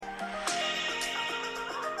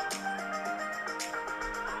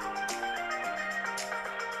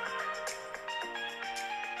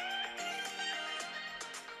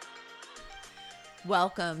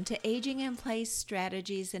Welcome to Aging in Place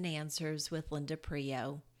Strategies and Answers with Linda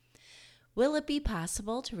Prio. Will it be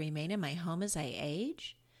possible to remain in my home as I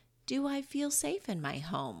age? Do I feel safe in my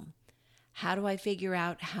home? How do I figure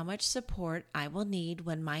out how much support I will need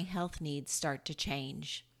when my health needs start to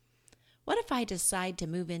change? What if I decide to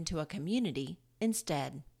move into a community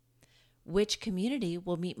instead? Which community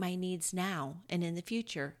will meet my needs now and in the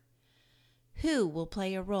future? Who will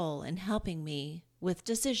play a role in helping me with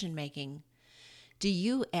decision making? Do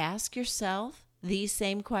you ask yourself these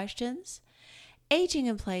same questions? Aging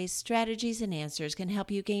in Place Strategies and Answers can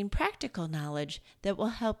help you gain practical knowledge that will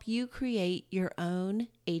help you create your own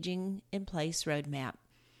Aging in Place roadmap.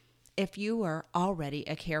 If you are already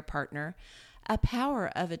a care partner, a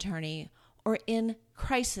power of attorney, or in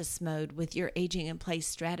crisis mode with your Aging in Place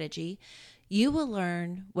strategy, you will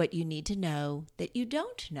learn what you need to know that you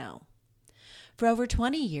don't know. For over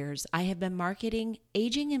 20 years, I have been marketing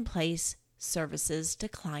Aging in Place services to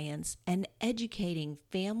clients and educating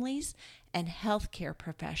families and healthcare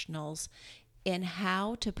professionals in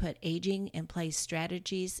how to put aging in place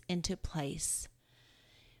strategies into place.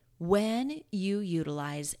 When you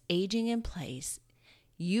utilize aging in place,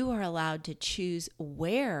 you are allowed to choose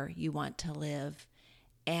where you want to live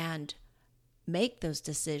and make those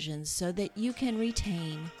decisions so that you can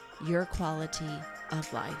retain your quality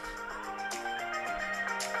of life.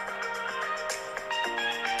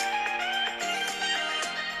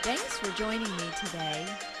 Thanks for joining me today.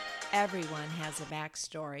 Everyone has a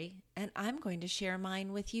backstory, and I'm going to share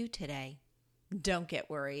mine with you today. Don't get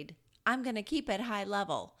worried. I'm going to keep it high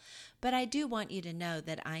level, but I do want you to know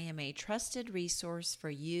that I am a trusted resource for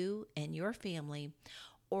you and your family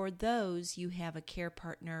or those you have a care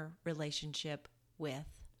partner relationship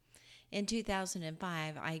with. In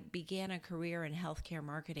 2005, I began a career in healthcare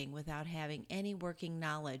marketing without having any working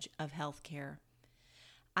knowledge of healthcare.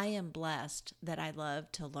 I am blessed that I love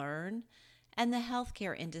to learn, and the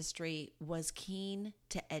healthcare industry was keen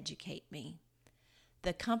to educate me.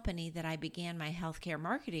 The company that I began my healthcare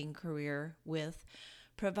marketing career with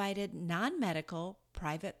provided non-medical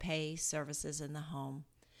private pay services in the home.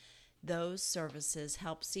 Those services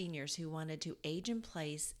helped seniors who wanted to age in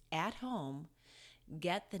place at home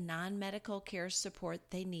get the non-medical care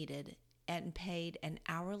support they needed and paid an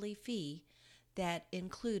hourly fee that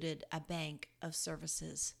included a bank of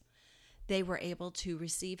services. They were able to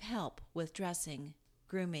receive help with dressing,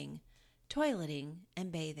 grooming, toileting,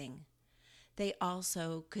 and bathing. They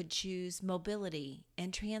also could choose mobility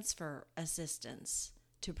and transfer assistance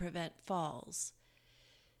to prevent falls.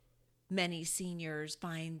 Many seniors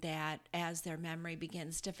find that as their memory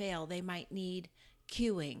begins to fail, they might need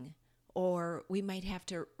cueing, or we might have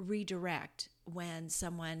to redirect when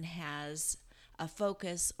someone has a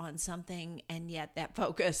focus on something, and yet that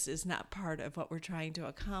focus is not part of what we're trying to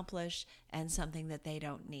accomplish and something that they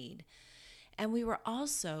don't need. And we were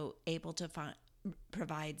also able to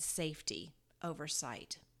provide safety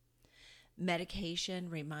oversight. Medication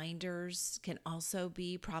reminders can also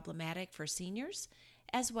be problematic for seniors,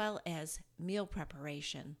 as well as meal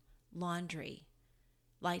preparation, laundry,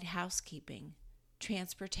 light housekeeping,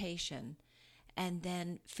 transportation, and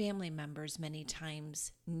then family members many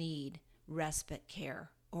times need respite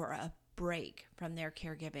care or a break from their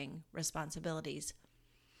caregiving responsibilities.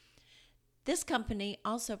 This company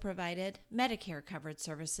also provided Medicare covered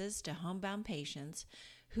services to homebound patients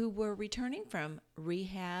who were returning from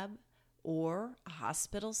rehab or a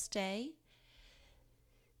hospital stay.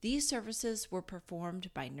 These services were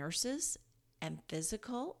performed by nurses and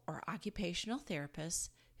physical or occupational therapists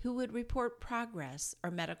who would report progress or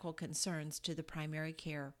medical concerns to the primary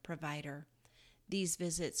care provider. These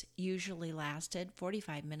visits usually lasted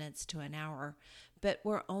 45 minutes to an hour, but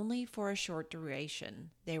were only for a short duration.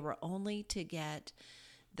 They were only to get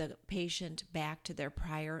the patient back to their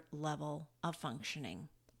prior level of functioning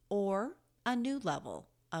or a new level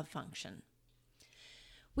of function.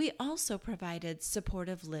 We also provided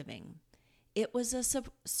supportive living. It was a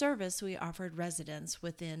service we offered residents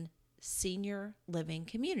within senior living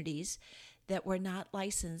communities that were not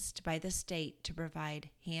licensed by the state to provide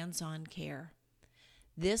hands-on care.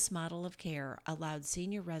 This model of care allowed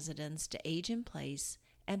senior residents to age in place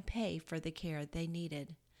and pay for the care they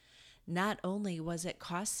needed. Not only was it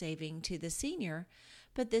cost-saving to the senior,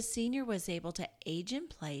 but the senior was able to age in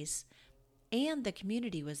place and the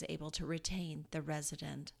community was able to retain the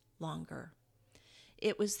resident longer.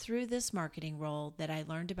 It was through this marketing role that I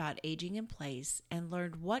learned about aging in place and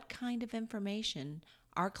learned what kind of information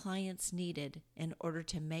our clients needed in order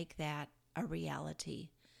to make that a reality.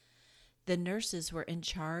 The nurses were in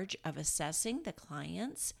charge of assessing the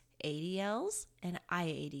client's ADLs and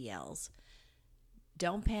IADLs.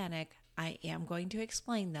 Don't panic, I am going to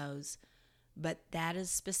explain those, but that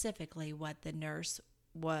is specifically what the nurse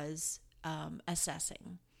was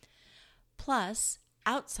assessing. Plus,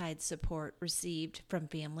 outside support received from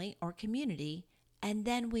family or community, and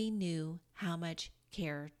then we knew how much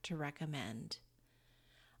care to recommend.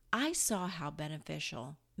 I saw how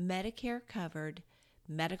beneficial Medicare-covered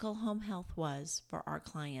medical home health was for our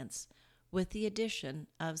clients with the addition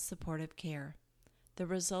of supportive care. The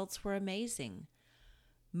results were amazing.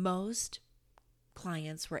 Most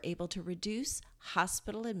clients were able to reduce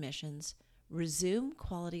hospital admissions, resume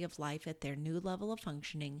quality of life at their new level of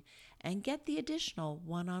functioning, and get the additional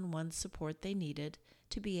one-on-one support they needed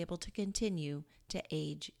to be able to continue to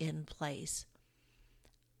age in place.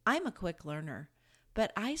 I'm a quick learner,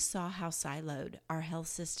 but I saw how siloed our health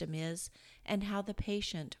system is and how the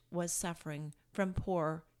patient was suffering from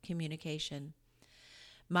poor communication.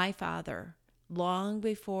 My father, long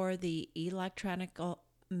before the electronic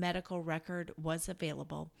medical record was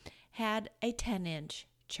available, had a 10-inch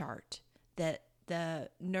chart that the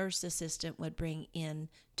nurse assistant would bring in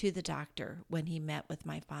to the doctor when he met with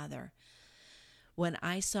my father. When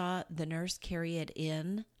I saw the nurse carry it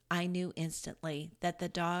in, I knew instantly that the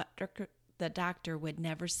doctor would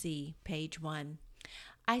never see page 1.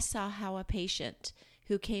 I saw how a patient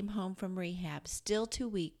who came home from rehab, still too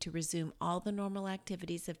weak to resume all the normal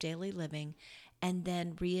activities of daily living, and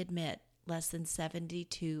then readmit less than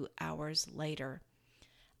 72 hours later.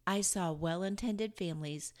 I saw well-intended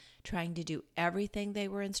families trying to do everything they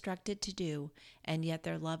were instructed to do, and yet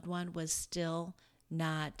their loved one was still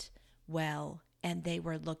not well, and they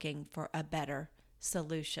were looking for a better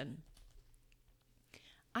solution.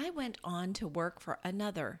 I went on to work for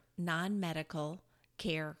another non-medical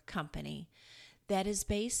care company that is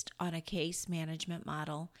based on a case management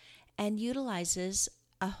model and utilizes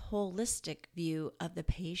a holistic view of the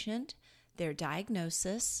patient, their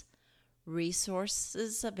diagnosis,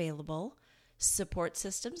 resources available, support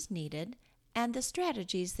systems needed, and the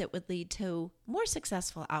strategies that would lead to more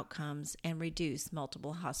successful outcomes and reduce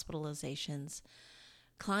multiple hospitalizations.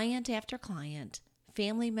 Client after client,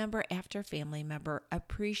 family member after family member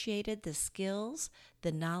appreciated the skills,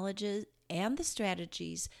 the knowledge, and the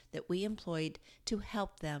strategies that we employed to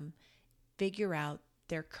help them figure out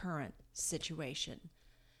their current situation.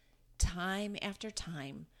 Time after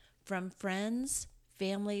time, from friends,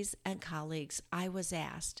 families, and colleagues, I was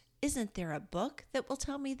asked, "Isn't there a book that will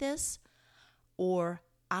tell me this?" Or,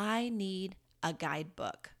 "I need a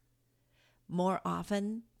guidebook." More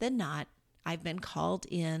often than not, I've been called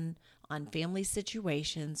in on family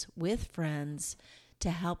situations with friends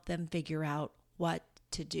to help them figure out what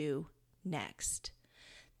to do next.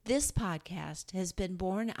 This podcast has been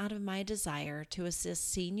born out of my desire to assist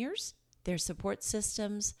seniors, their support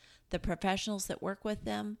systems, the professionals that work with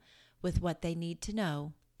them, with what they need to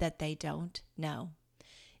know that they don't know.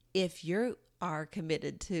 If you are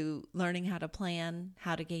committed to learning how to plan,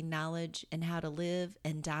 how to gain knowledge, and how to live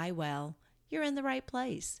and die well, you're in the right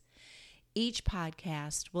place. Each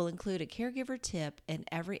podcast will include a caregiver tip in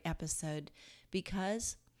every episode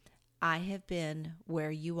because I have been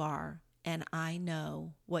where you are and I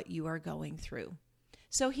know what you are going through.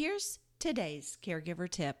 So here's today's caregiver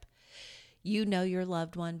tip. You know your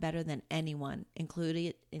loved one better than anyone,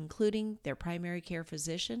 including their primary care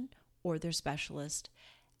physician or their specialist.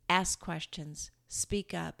 Ask questions,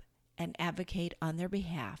 speak up, and advocate on their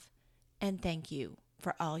behalf. And thank you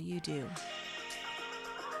for all you do.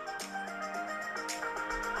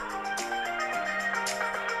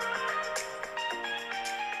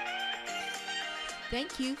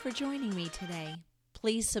 Thank you for joining me today.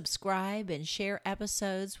 Please subscribe and share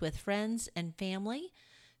episodes with friends and family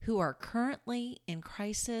who are currently in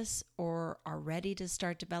crisis or are ready to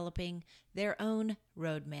start developing their own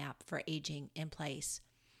roadmap for aging in place.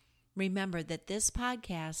 Remember that this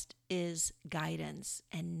podcast is guidance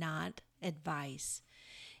and not advice.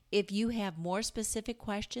 If you have more specific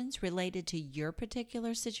questions related to your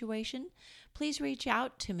particular situation, please reach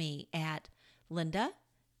out to me at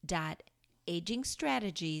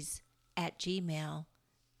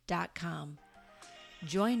linda.agingstrategies@gmail.com.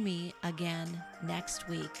 Join me again next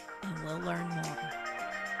week and we'll learn more.